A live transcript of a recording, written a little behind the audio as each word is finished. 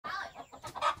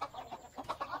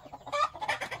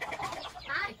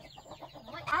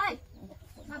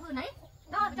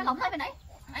cái lồng hơi bên đấy.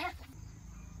 Đấy à.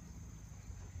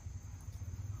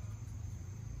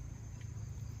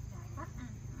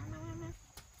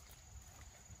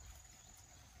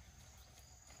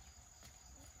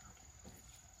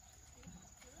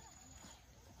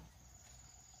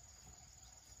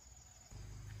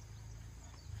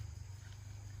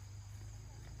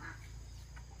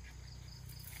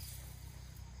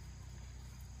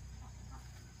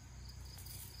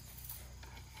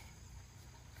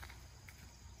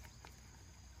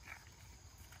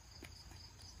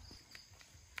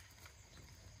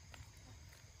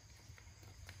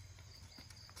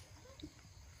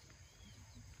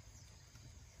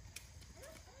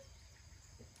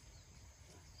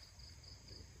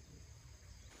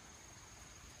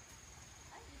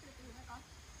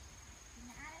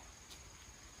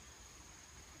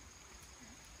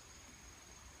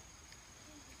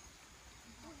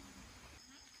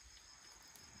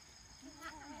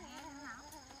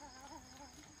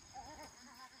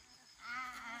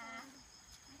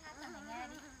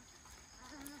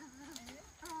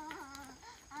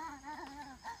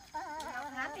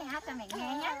 Hát cho mẹ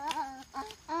nghe nhé.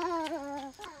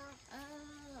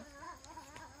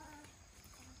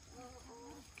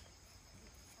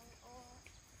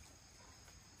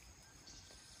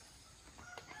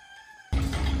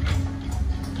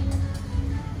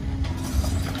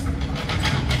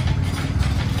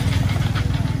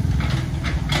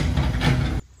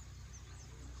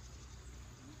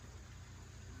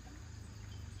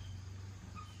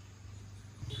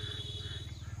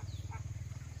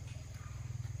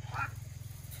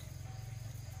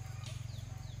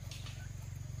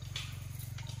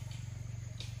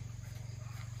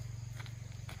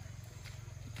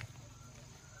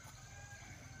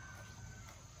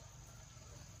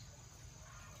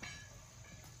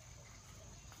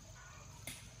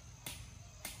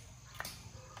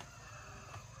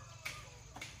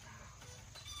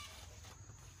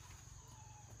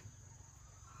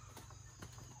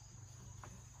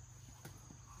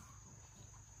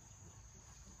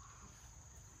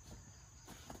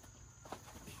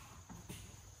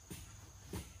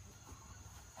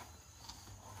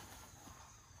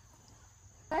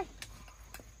 Đây.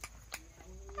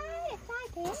 Ai, đẹp trai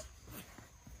thế.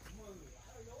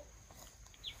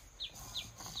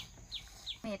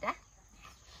 Mệt á?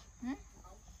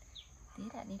 Tí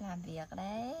lại đi làm việc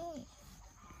đấy.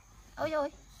 Ôi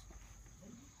ôi.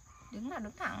 Đứng nào,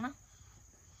 đứng thẳng nào.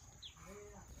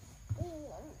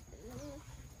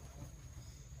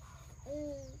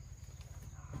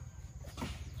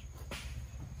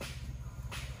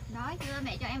 Đói chưa?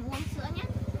 Mẹ cho em uống sữa nhé.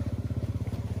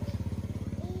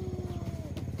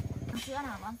 Sữa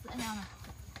nào, con sữa nhau nào.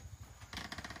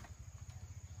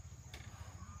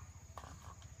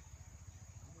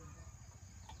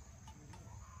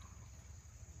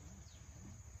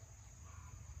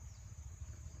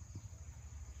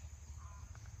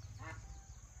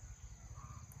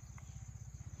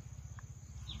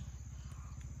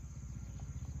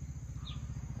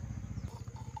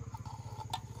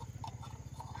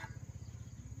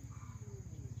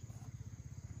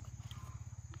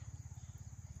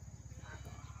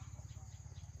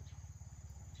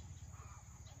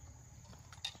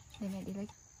 Để mẹ đi lấy.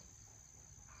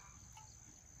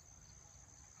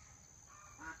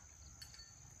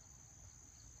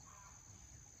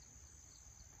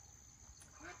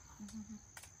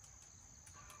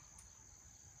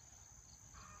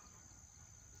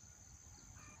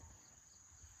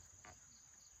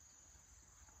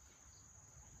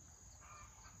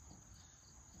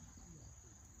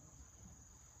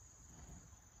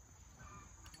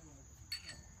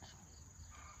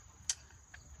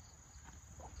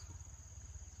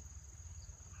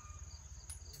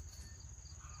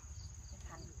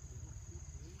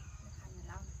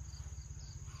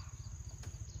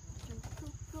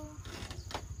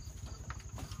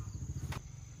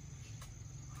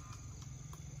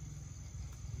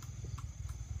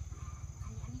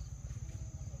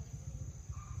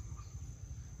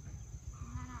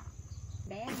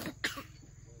 Bé.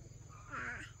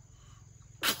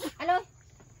 Alo.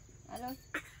 Alo.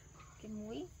 Cái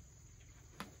mũi.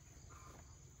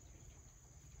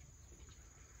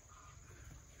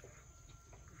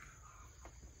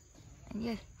 Anh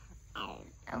ơi.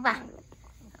 Ông vào.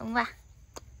 Ông vào.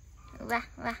 Vào,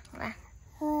 vào, vào.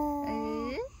 Ừ.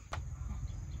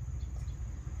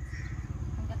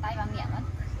 Không cho tay vào miệng nữa.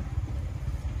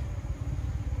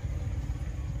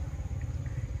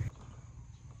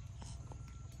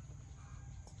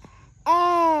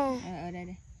 Ở đây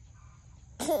đây.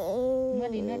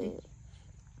 Nuốt đi, nuốt đi.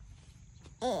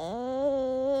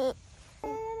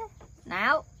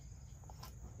 Nào.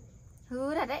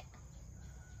 Hư thật đấy.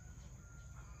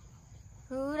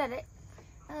 Hư thật đấy.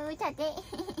 Chặt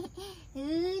chị.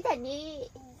 Hư thật đi.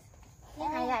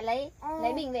 Hay là lấy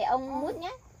bình về ông mút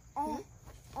nhé.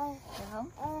 Được không?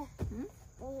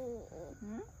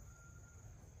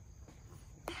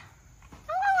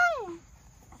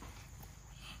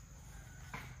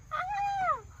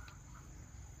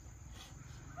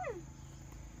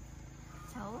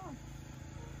 Xấu rồi.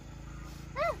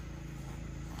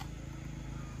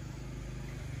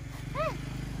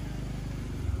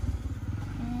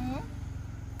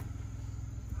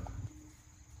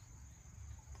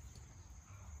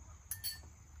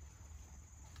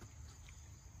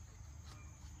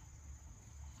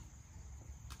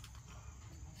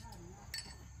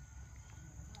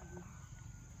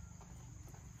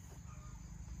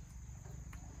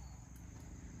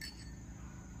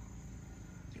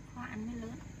 Chịu khó ăn mới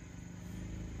lớn.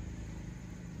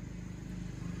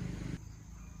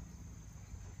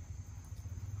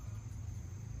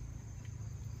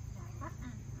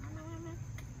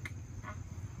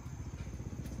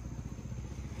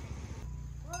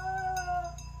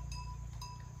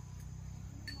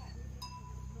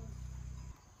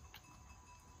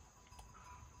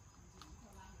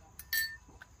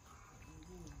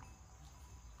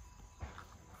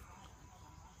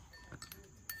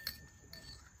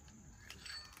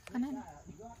 Con ăn.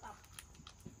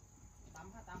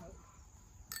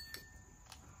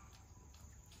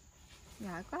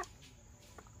 Giỏi quá.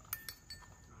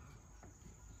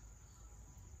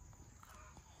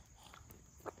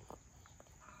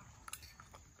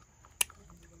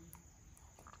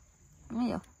 Không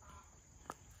hiểu.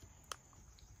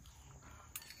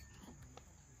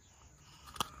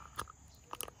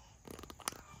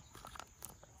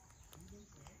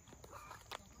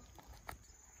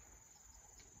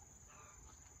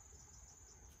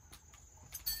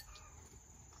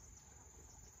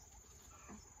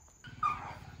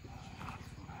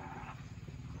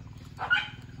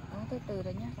 Từ từ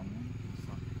rồi nhá.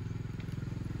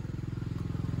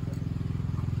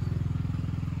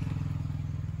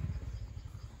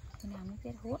 Khi nào mới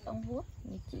biết hút, ông hút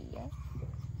như chị ấy.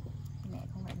 Mẹ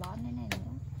không phải bón cái này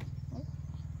nữa.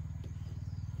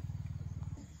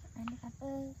 Anh đi con.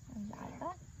 Anh giỏi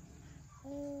quá.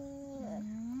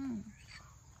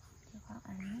 Chịu khó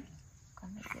ăn.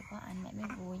 Con phải chịu khó ăn mẹ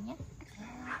mới vui nhé.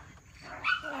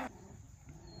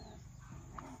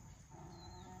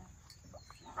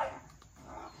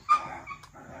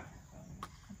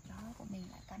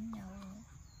 Cắn nhau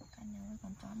với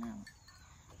con chó nào.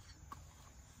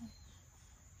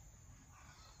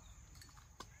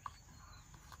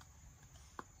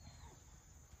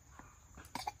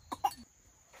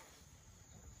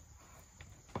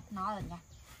 No rồi nha,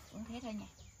 uống thế thôi nha.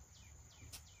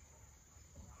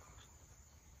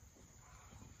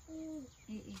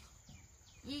 Ding.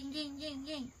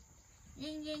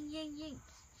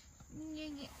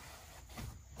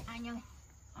 Anh ơi.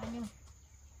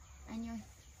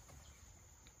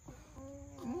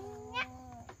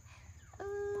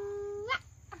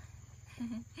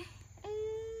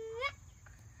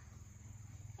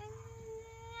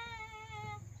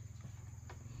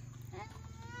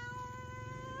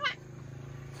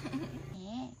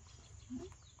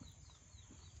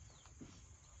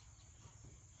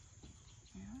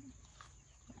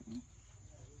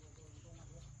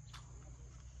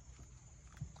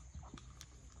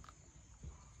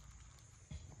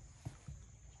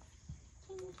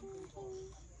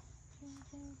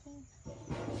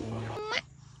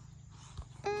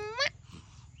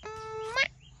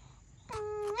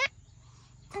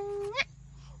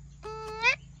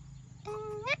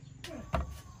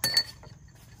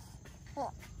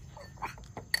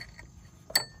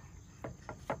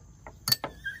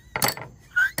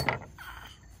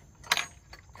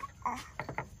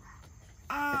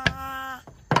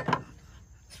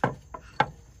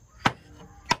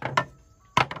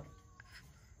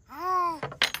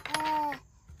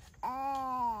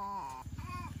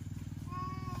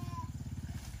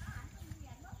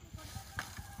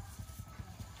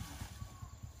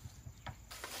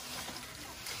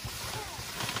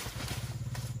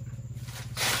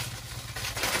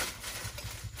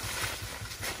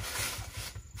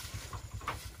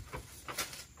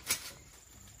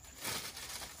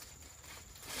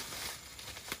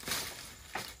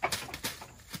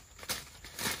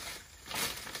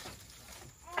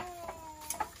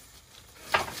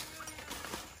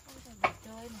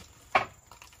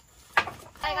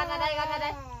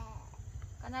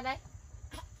 Con ra đây.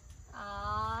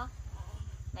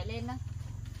 Mẹ lên đó.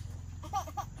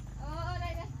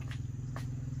 Đây.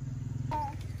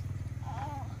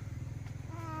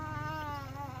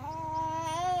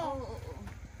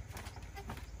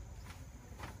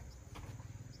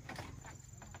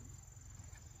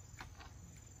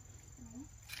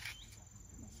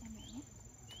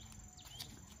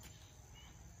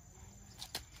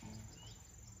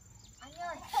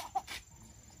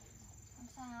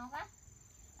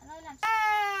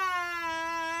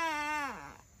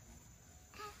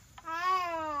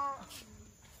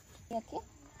 kia.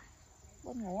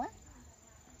 Buồn ngủ á.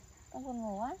 Con buồn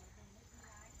ngủ á.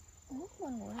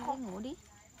 Buồn ngủ đi, ngủ đi.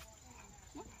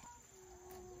 Nhé.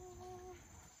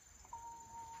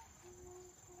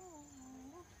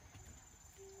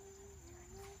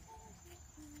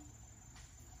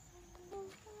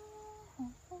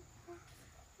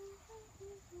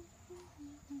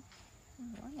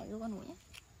 Ngủ nhảy vô con ngủ nhé.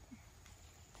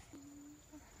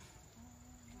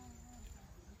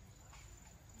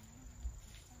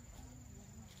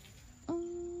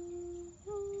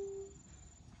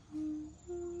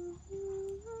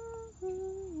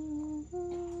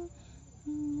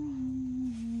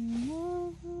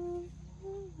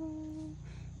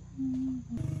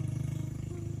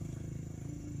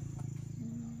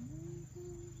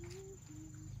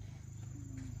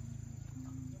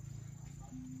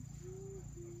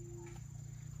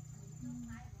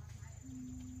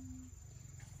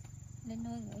 Lên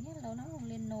nôi ngủ nhé, lâu lắm không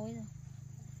lên nôi rồi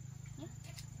nhé.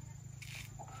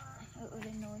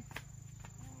 Lên nôi.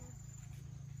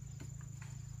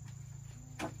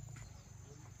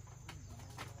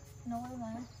 Nôi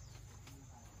mà.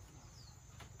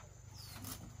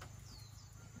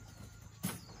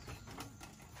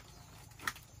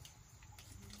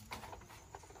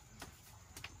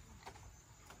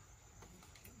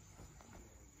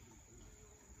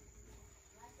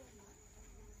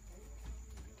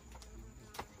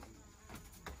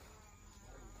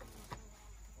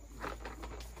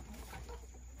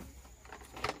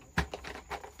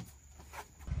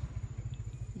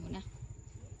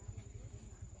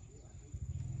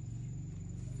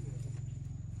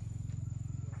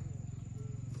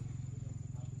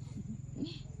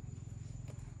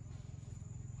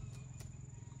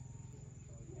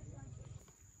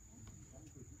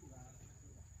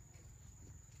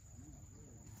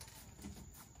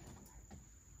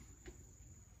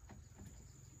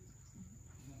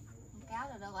 Kéo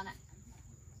được đâu con ạ.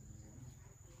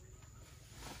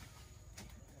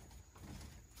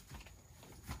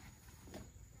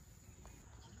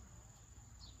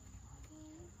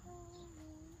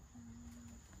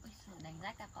 Ôi, đánh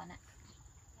rách các con ạ.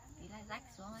 Tí lại rách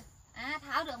xuống rồi. À,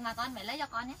 tháo được mà con phải lấy cho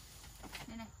con nhé.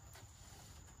 Đây này.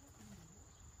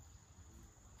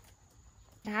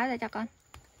 Tháo ra cho con.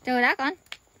 Chờ đã con.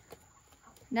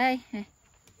 Đây này.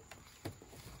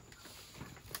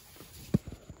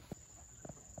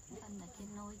 Con ở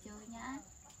trên nôi chơi nhá.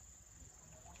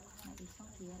 Mẹ đi xuống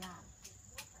kia làm.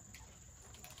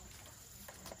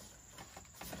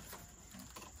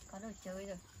 Có đồ chơi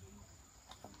rồi.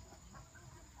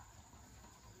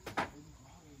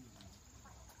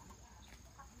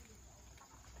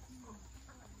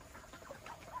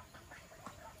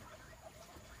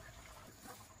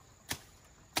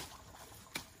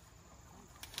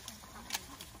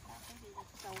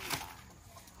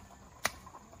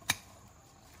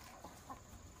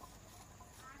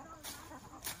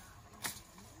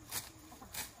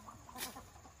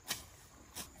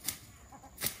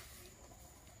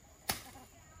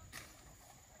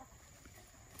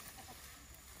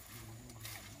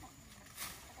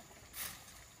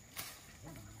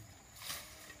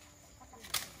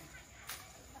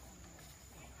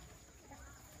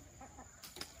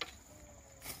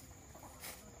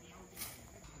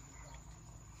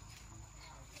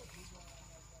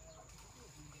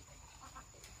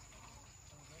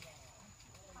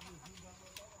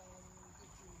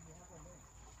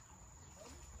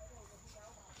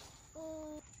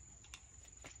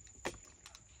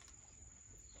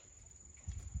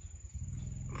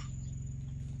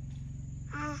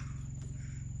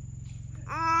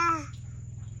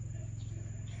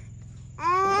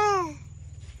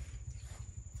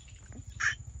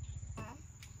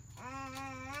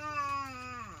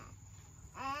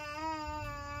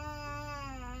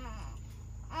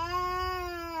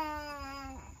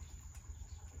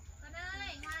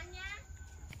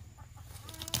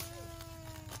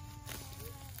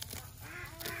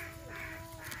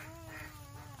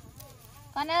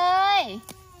 Con ơi,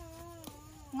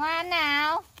 ngoan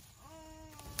nào.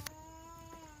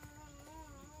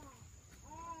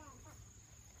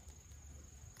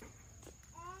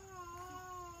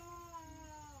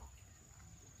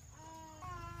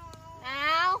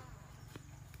 Nào.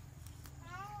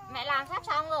 Mẹ làm sắp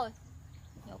xong rồi.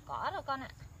 Nhổ cỏ rồi con ạ.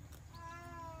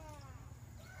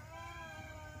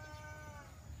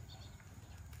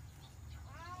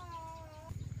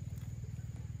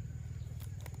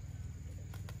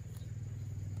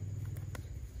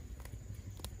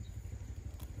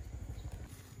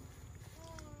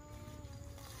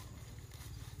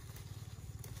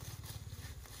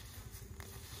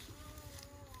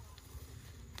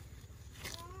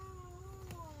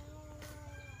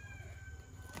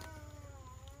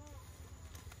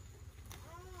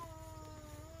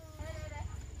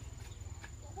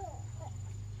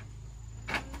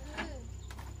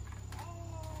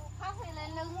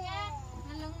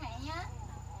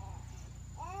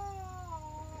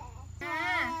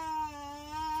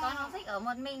 ở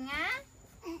một mình á.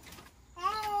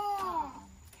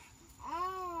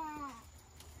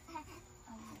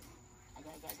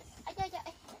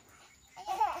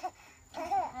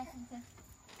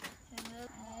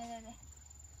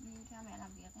 Đi theo mẹ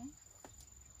làm việc ấy,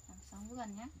 làm sống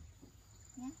vườn nhá.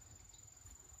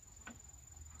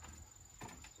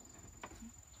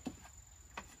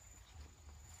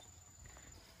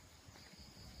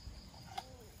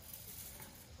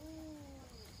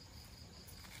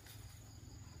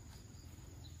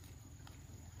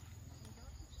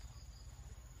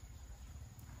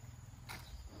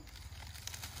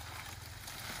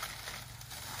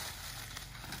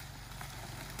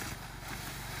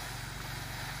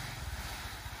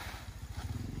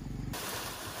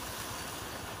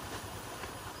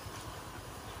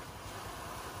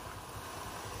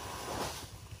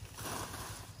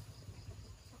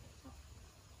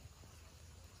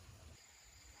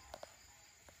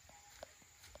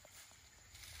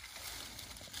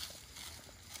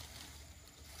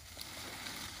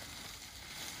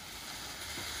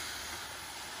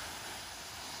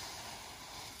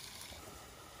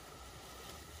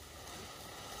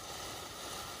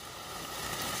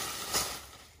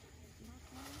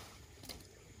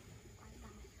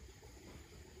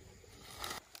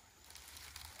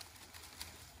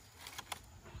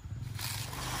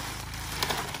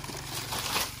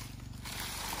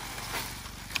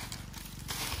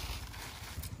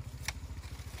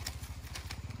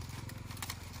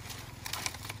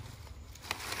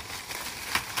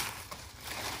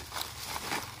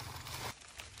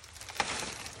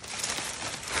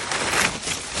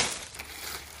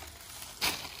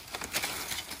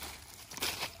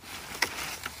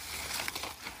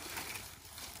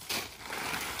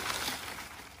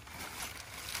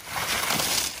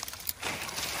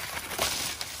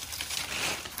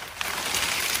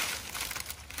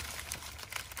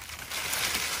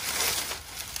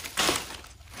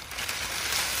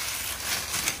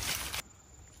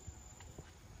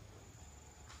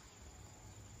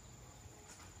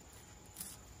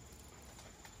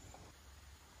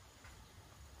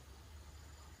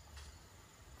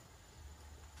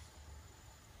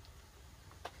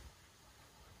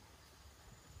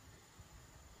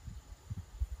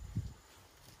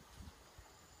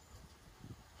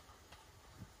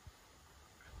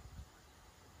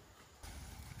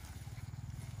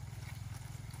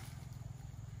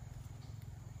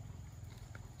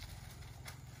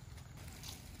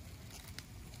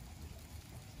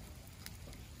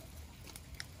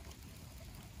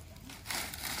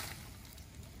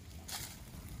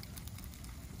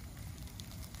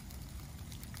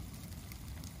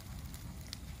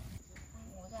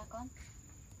 Con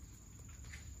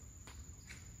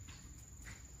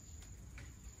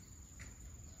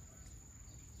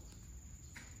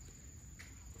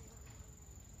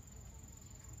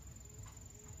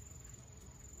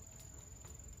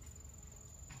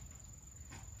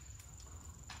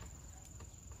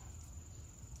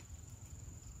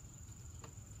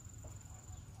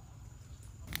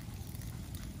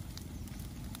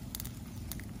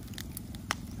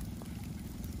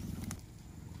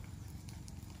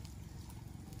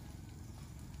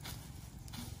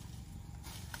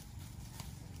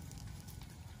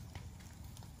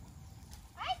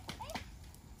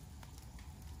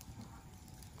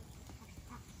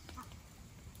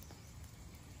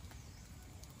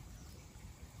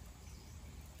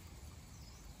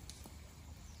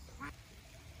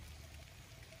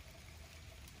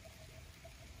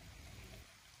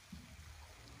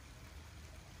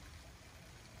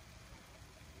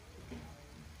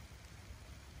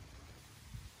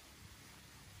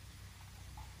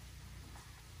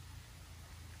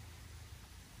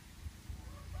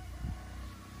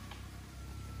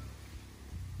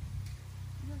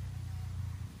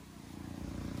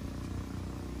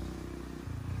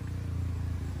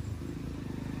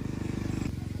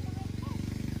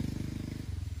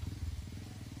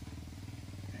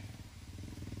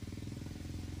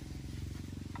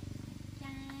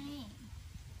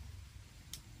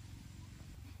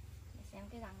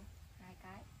cái răng hai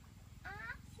cái.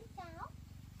 Xin chào.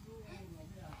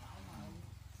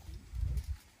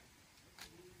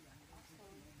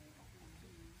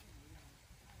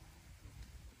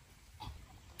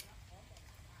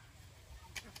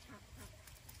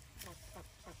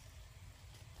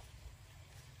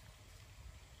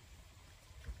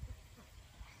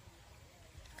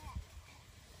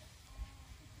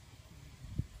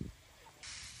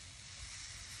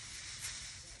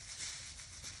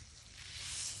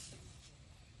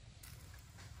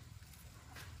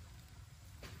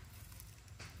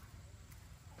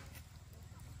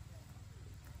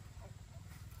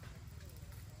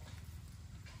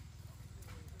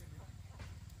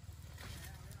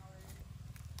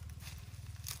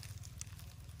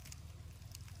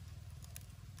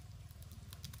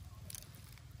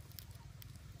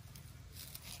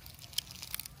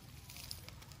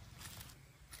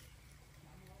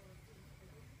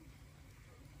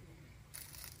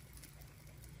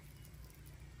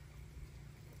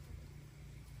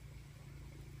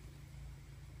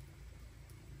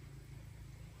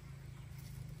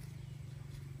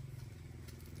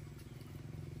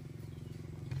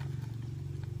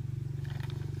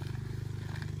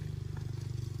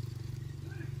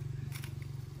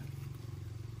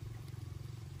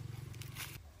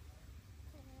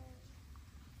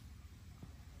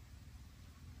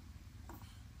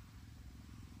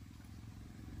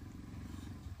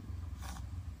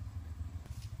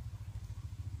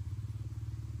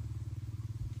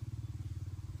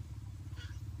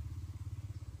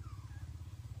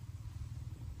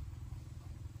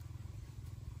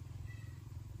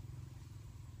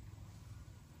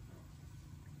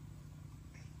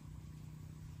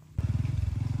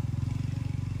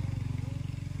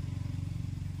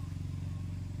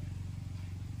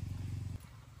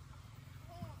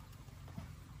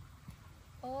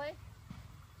 Thôi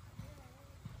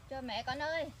chờ mẹ con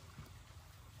ơi.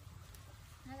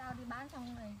 Hai rau đi bán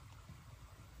xong rồi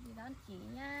đi đón chị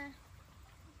nha.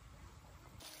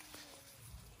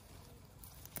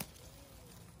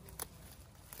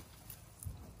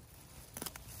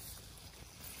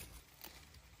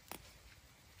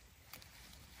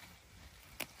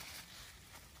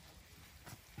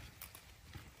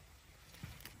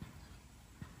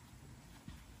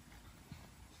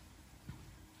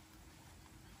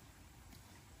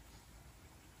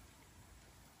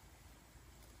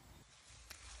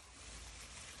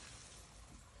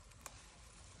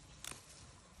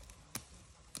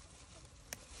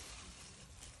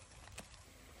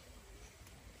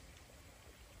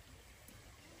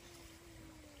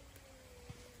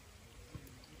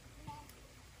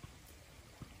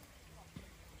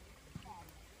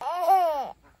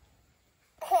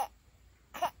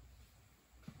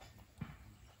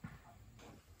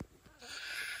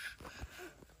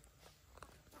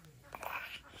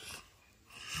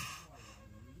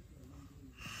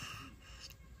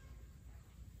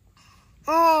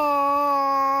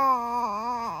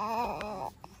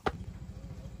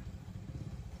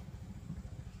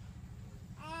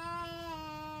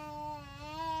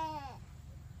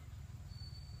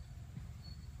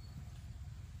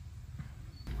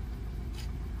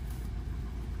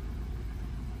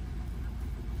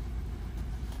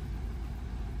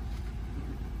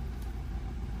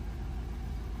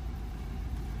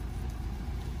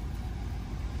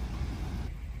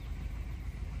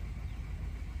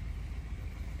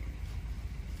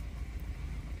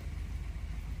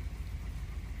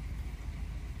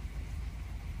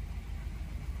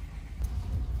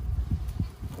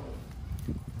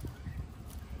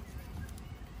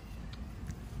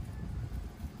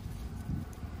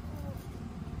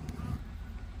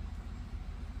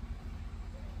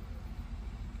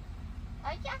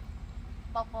 Ôi cha.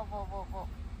 Bột bột bột bột bột.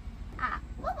 À,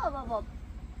 bột bột bột bột.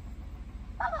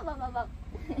 Bột bột bột bột.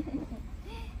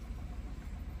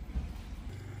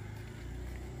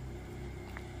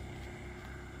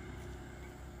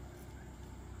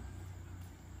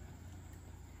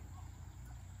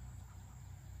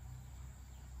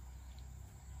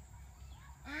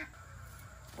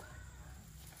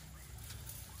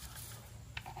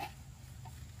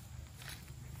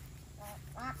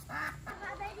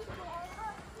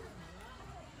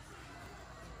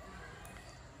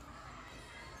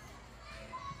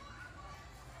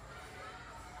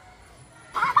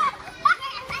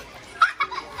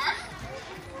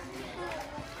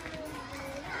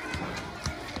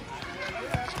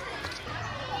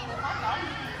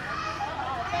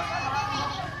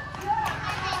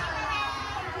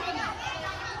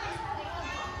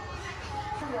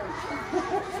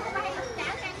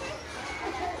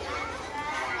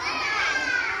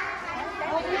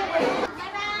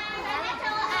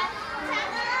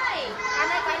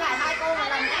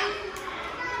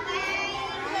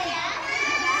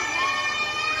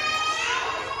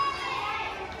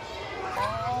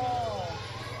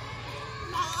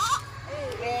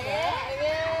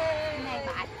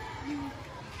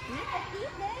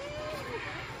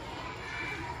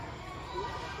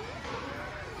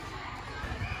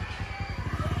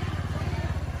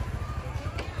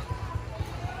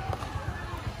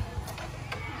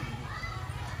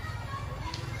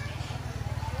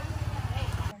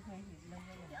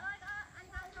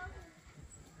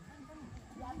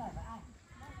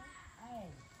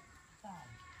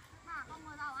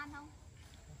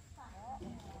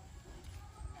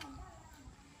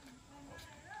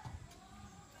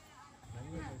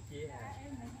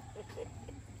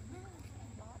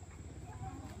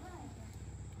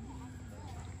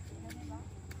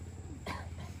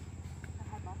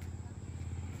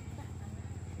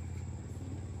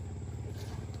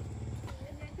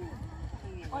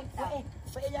 Ôi,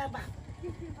 phải em bảo.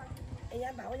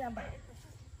 Em bảo, em bảo.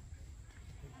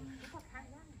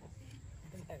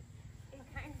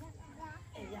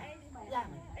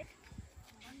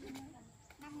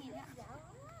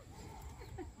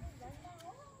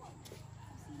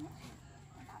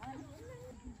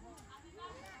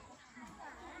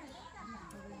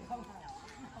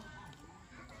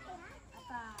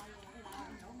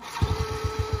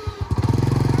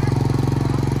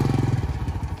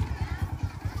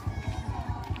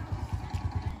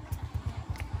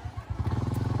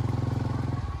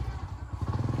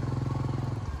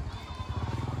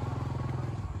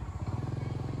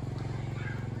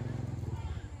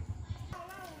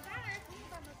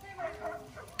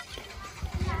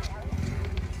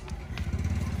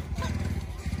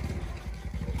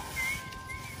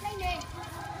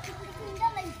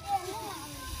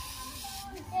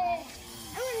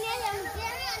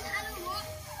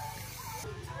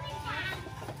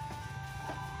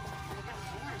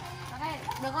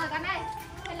 Được rồi con ơi,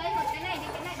 phải lấy một cái này đi,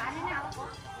 cái này bán thế nào?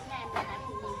 Cái này mình làm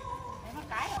gì? Lấy một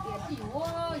cái ở tiền. Ỉu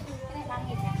ơi, cái này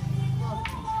 3.000 nè. Rồi.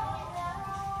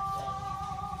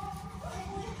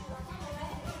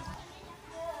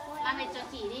 Làm về cho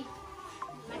chị đi.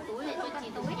 Mang túi để cho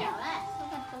chị túi dẻo đấy. Không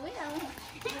cần túi đâu.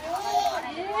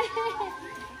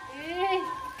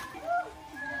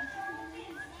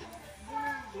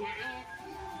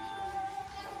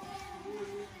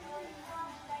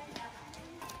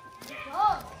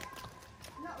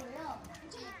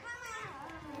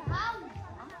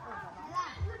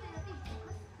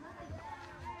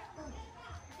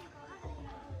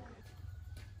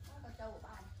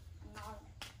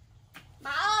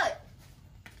 Bà ơi!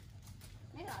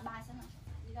 Mấy loại bà xem nào?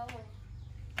 Đi đâu rồi?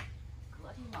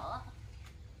 Cửa thì mở.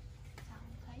 Sao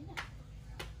không thấy nè?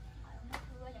 Hỏi ông nó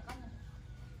cưa nhà con này.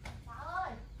 Bà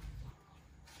ơi!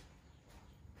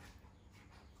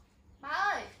 Bà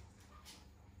ơi!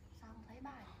 Sao không thấy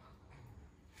bà?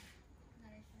 Ra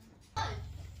đây xem. Ơi!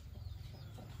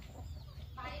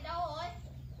 Bà đi đâu rồi?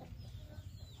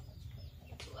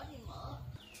 Cửa thì mở.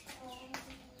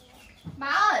 Bà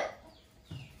ơi!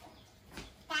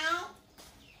 Sao?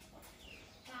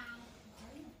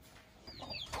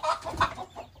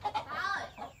 Bà ơi!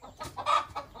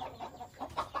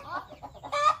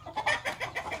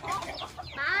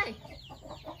 Bà ơi!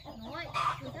 Nói,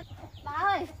 bà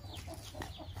ơi!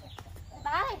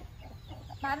 Bà ơi!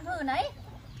 Bà ăn thử nấy.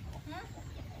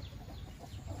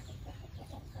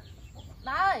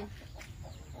 Bà ơi!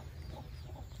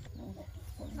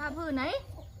 Bà vừa nấy.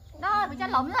 Đó, bị cho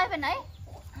lỏng rơi về nấy.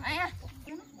 Ai à?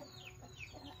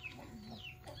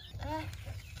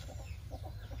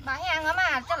 Bà hàng á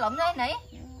mà, cho lỏng rơi nấy.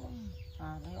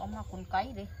 À, đây ông nó con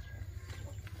cấy đi.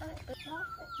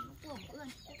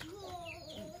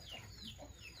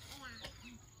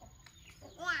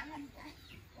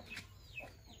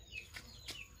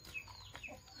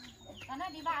 Con ơi,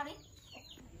 đi vào đi.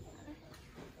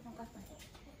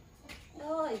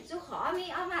 Rồi, chú khó mi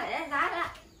ông mà để giá đó.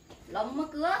 Lồng mà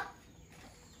cứa.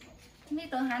 Mi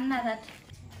tôi hành là thật.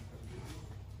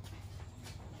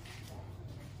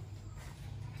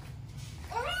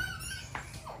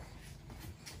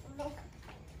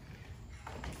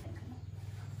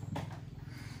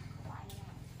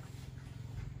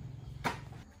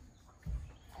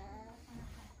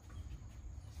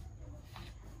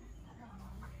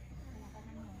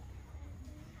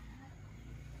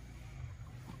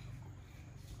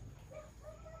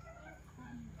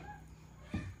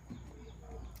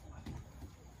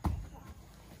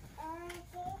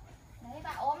 Đấy,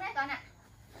 bà ôm đấy con ạ.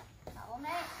 Bà ôm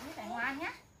đấy, biết phải ngoan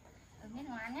nhá. Biết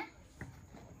ngoan nhá.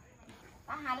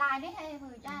 Ta hà lai đấy hay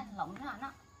vừa cha lỏng cho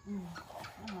nó. Ừ.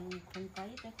 Mình không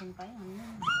cấy, cái không cấy mình lai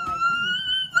đó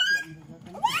mình cắt lụm thì rồi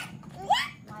tính.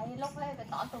 Mày lúc lên phải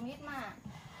tỏ tụi ít mà.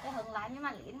 Cái hừng lại nhưng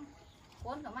mà liễn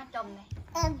cuốn cả má chồng này.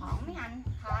 Hỏng mới ăn,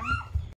 hàn.